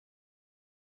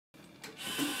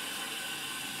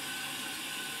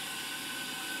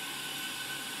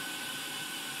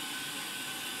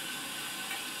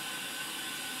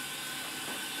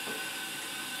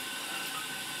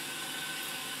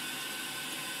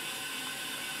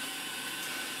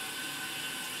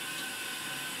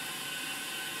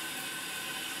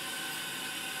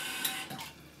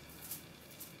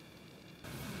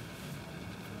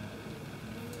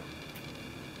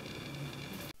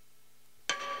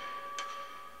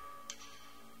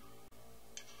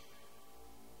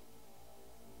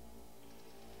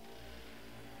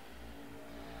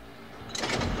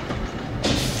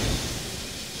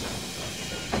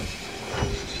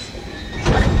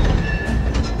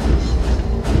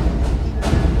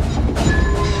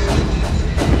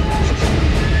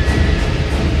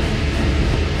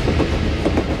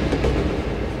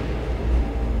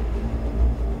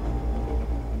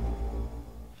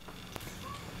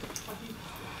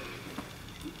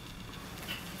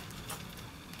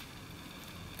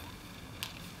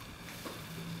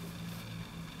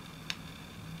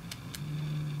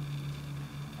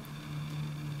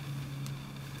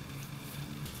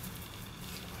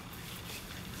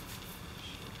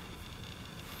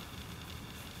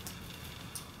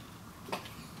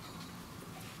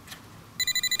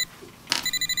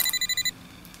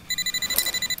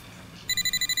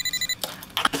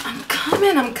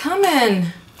coming.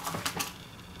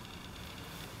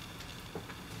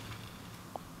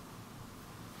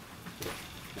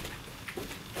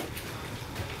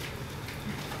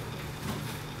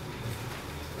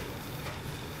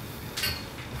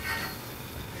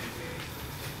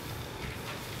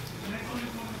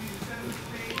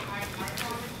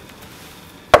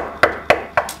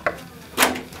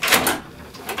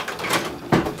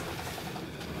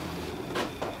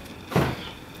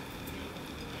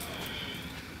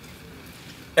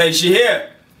 Hey, she here?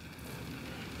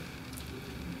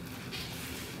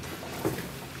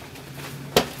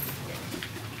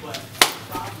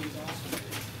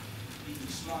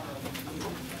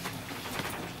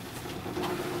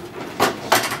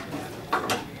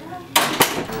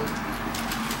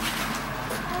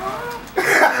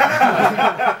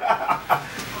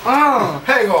 Oh,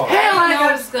 hang on. Hell, I know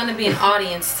there's gonna be an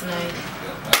audience tonight.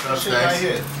 That's shit right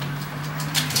here.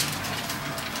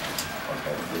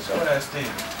 What ass thing?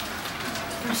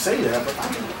 You say that, but I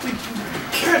don't think you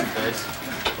can, guys.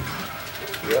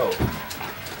 Yo,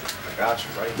 I got you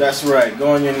right. That's right.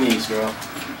 Go on your knees, girl.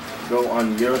 Go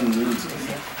on your knees.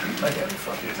 Like every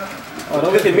fucking time. Oh,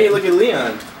 don't look at me. Look at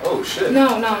Leon. Oh shit. No,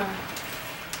 I'm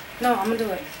gonna do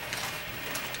it.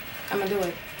 I'm gonna do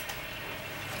it.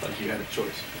 Like you had a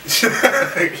choice.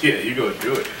 Yeah, you gonna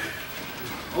do it.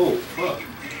 Oh fuck.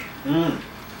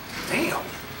 Damn.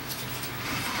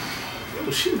 Yo,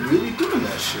 she really doing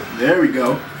that shit. There we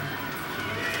go.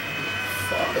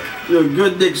 Fuck. You're a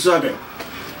good dick sucker.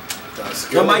 That's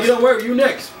good. Yo, Mikey, don't worry. You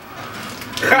next.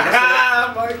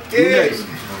 My You kid. next.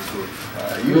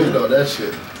 You didn't know that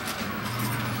shit.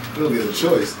 You'll get a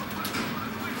choice.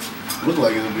 Look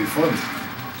like it'll be fun.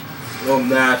 Little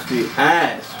nasty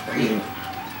ass.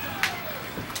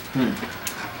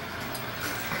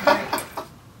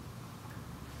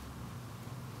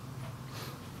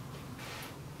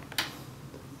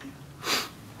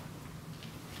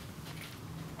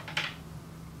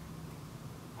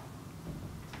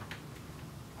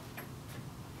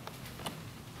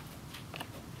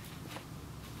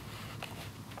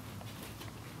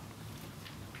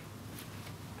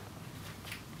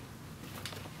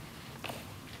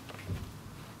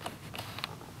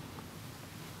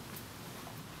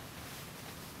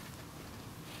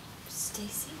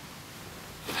 Stacy?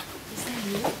 Is that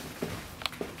you?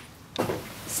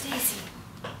 Stacy.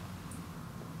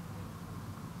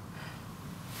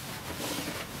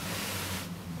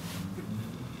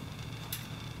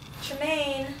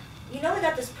 Tremaine, you know we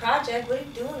got this project. What are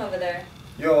you doing over there?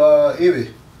 Yo,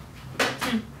 Evie.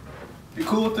 You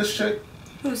cool with this chick?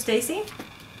 Who, Stacy?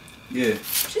 Yeah.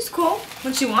 She's cool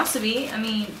when she wants to be. I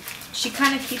mean, she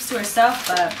kind of keeps to herself,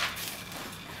 but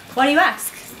why do you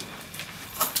ask?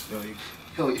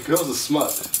 Yo, your girl's a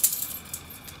smut.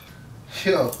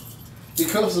 Yo, your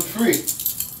girl's a freak.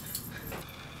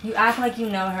 You act like you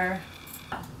know her.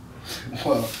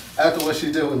 Well, after what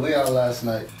she did with Leon last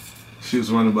night. She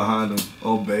was running behind him,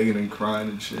 all begging and crying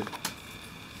and shit.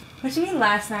 What do you mean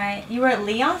last night? You were at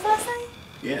Leon's last night?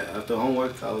 Yeah, after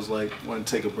homework, I was like, wanted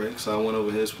to take a break, so I went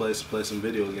over his place to play some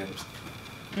video games.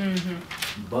 Mm-hmm.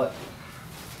 But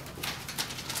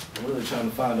I'm really trying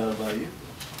to find out about you.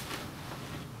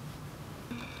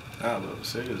 I don't know,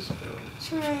 serious.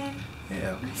 Tremaine.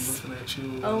 Yeah, I'm looking at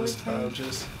you Oh, this time, okay.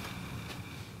 just.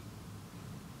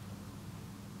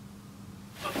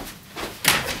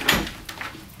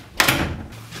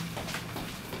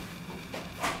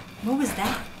 What was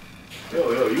that?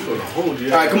 Yo, you gonna hold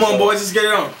your Alright, come on, boys. Let's get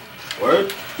it on.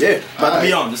 Word? Yeah, about to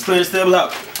be on. Let's clear this table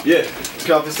out. Yeah. Let's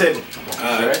get off this table.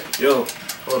 Alright. Yo.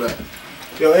 Hold on.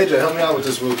 Yo, AJ, help me out with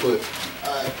this real quick.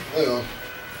 Alright, hang on.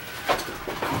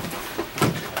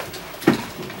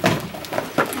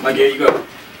 Mike, here you go.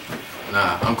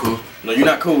 Nah, I'm cool. No, you're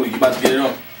not cool. You about to get it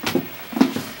on.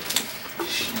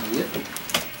 Shit.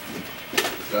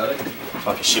 Got it?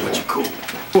 Talking shit, but you cool.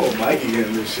 Oh, Mikey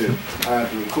getting this shit. I have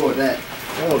to record that.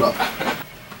 Hold up.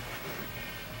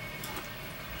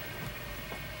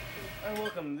 Alright,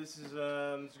 welcome. This is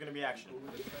gonna be action.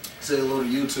 Say hello to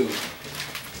YouTube.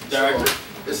 Director.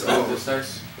 It's I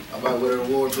might win an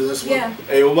award for this one. Yeah.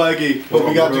 Hey, yo, Mikey, hope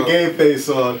you got your game face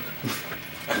on.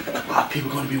 A lot of people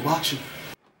gonna be watching.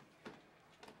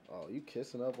 Oh, you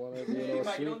kissing up on her? You know,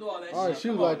 Mike, don't do all that all right, shit. she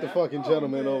Come was on, like the man. fucking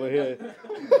gentleman over here.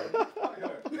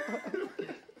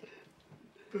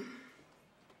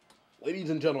 Ladies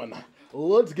and gentlemen,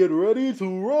 let's get ready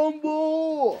to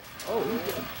rumble.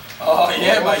 Oh,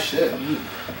 yeah, Mike. Shit.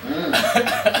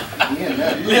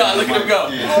 Leon, look at him go.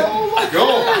 Go,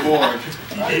 boy.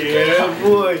 Yeah,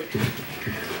 boy.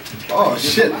 Oh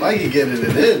shit, Mikey getting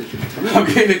it in. I'm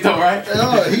getting it though, right?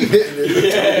 Oh, he hitting it.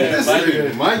 Yeah, This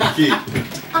nigga, Mikey.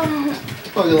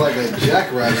 Fucking like a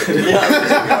jackrabbit.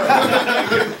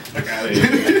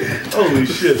 Holy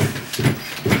shit.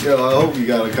 Yo, I hope you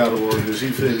got a condom on because she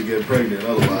fit to get pregnant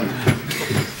otherwise.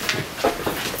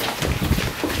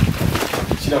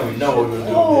 She don't even know what we're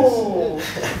doing this.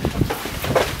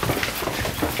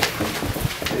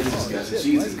 It's disgusting.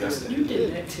 She's disgusting. You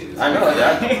did that too. I know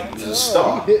that. Just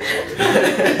stop.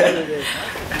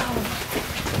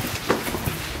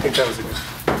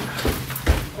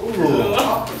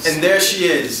 And there she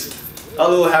is. A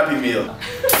little Happy Meal.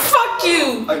 Fuck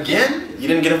you! Again? You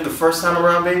didn't get up the first time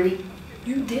around, baby?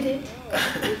 You did it.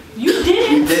 You did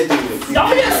it. You did do it.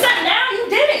 Don't be upset now. You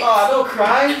did it. Oh, don't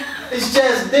cry. It's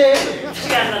just there. She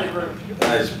got another group.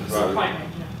 Nice. It's an appointment.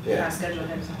 Yeah. Got scheduled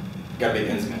him. Gotta make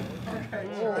ends meet.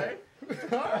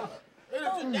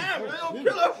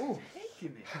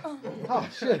 Oh,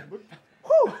 shit.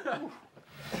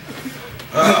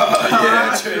 Yeah,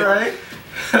 that's right.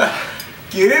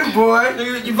 Get in, boy.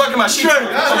 You fucking my sheet. Straight.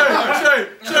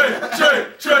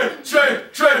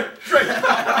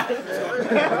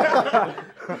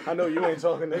 I know you ain't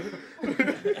talking, nigga.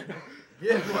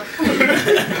 Yeah, boy.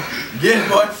 Yeah,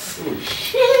 boy.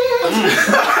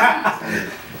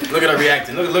 Look at her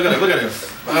reacting. Look at her.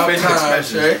 Facial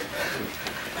expression.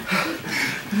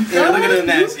 Yeah, look at her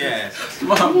nasty ass.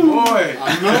 My boy. I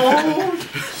know.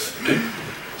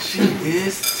 She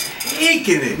is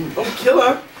taking it. Don't kill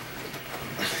her.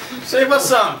 Save us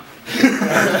some.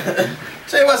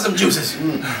 Save us some juices.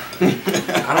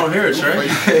 I don't hear it, Trey.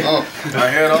 Oh. I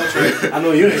hear it all, Trey. I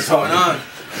know you ain't talking.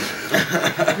 What's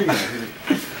going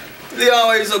on? They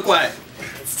always so quiet.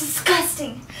 It's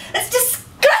disgusting. That's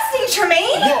disgusting,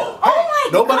 Tremaine. Whoa. Oh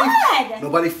my God.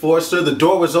 Nobody forced her. The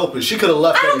door was open. She could have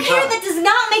left I don't any care. time. That does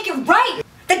not make it right.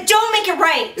 That don't make it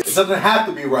right. It doesn't have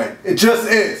to be right. It just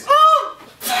is. Oh.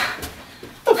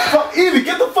 The fuck? Evie,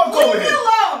 get the fuck over Leave me here.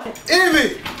 alone.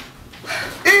 Evie!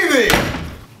 Evie!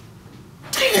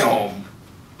 Damn.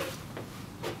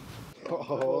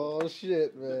 Oh,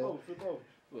 shit, man.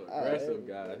 Aggressive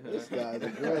guy. This guy's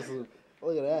aggressive.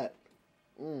 Look at that.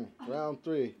 Round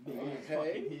 3.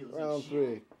 Okay. Round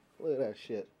 3. Look at that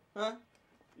shit. Huh?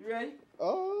 You ready?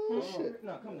 Oh, shit.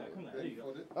 No, come down. There you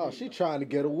go. Oh, she trying to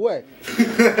get away.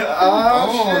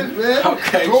 Oh, shit, man.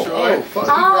 Okay, Troy. Oh, fuck,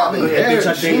 you grabbed the hair. Bitch, I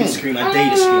dare you to scream. I dare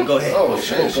you to scream. Go ahead. Oh,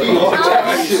 shit.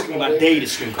 I dare you to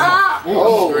scream. Come on.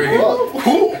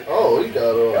 Oh, you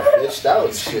got all bitched out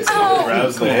and shit.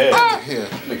 Grabs the head. Here,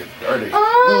 nigga dirty.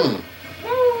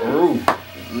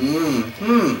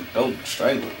 Don't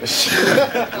strangle it.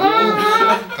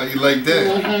 How you like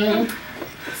that?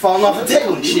 Falling off the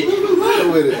table and shit.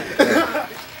 With it.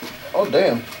 Oh,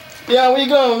 damn. Yeah, where you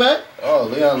going, man? Oh,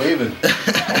 Leon leaving.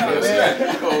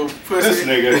 Oh, pussy. This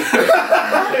nigga.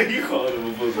 You called him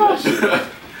a pussy.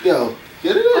 Yo,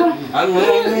 get it in. I don't know.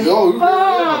 Yo, you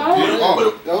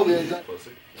get it in.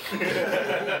 Pussy.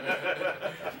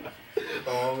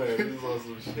 Oh, man, this is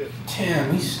awesome shit. Damn,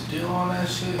 we still on that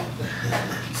shit?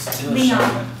 Still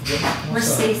Leon, where's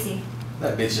Stacy?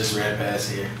 That bitch just ran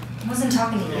past here. I wasn't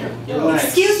talking to you. Relax.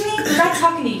 Excuse me? Was I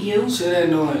talking to you? Shut that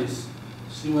noise.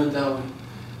 She went that way.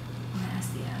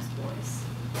 Nasty ass boys.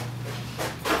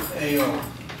 Hey, yo.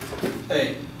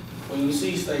 Hey, when you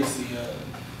see Stacy,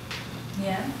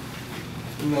 Yeah?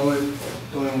 you know what?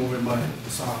 Don't even worry about it.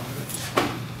 It's all good.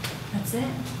 That's it.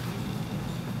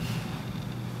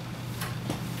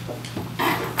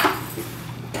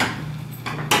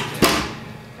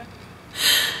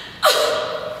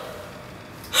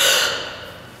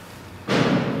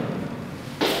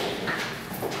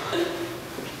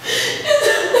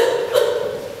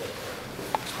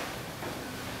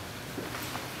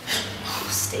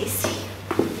 Stacy.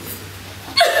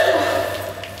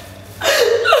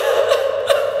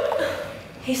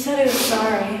 He said he was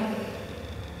sorry.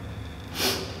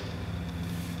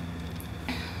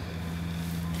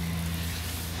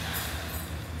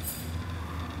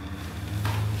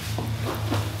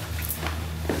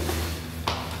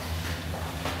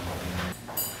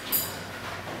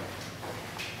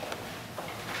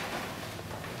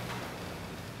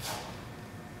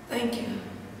 Thank you.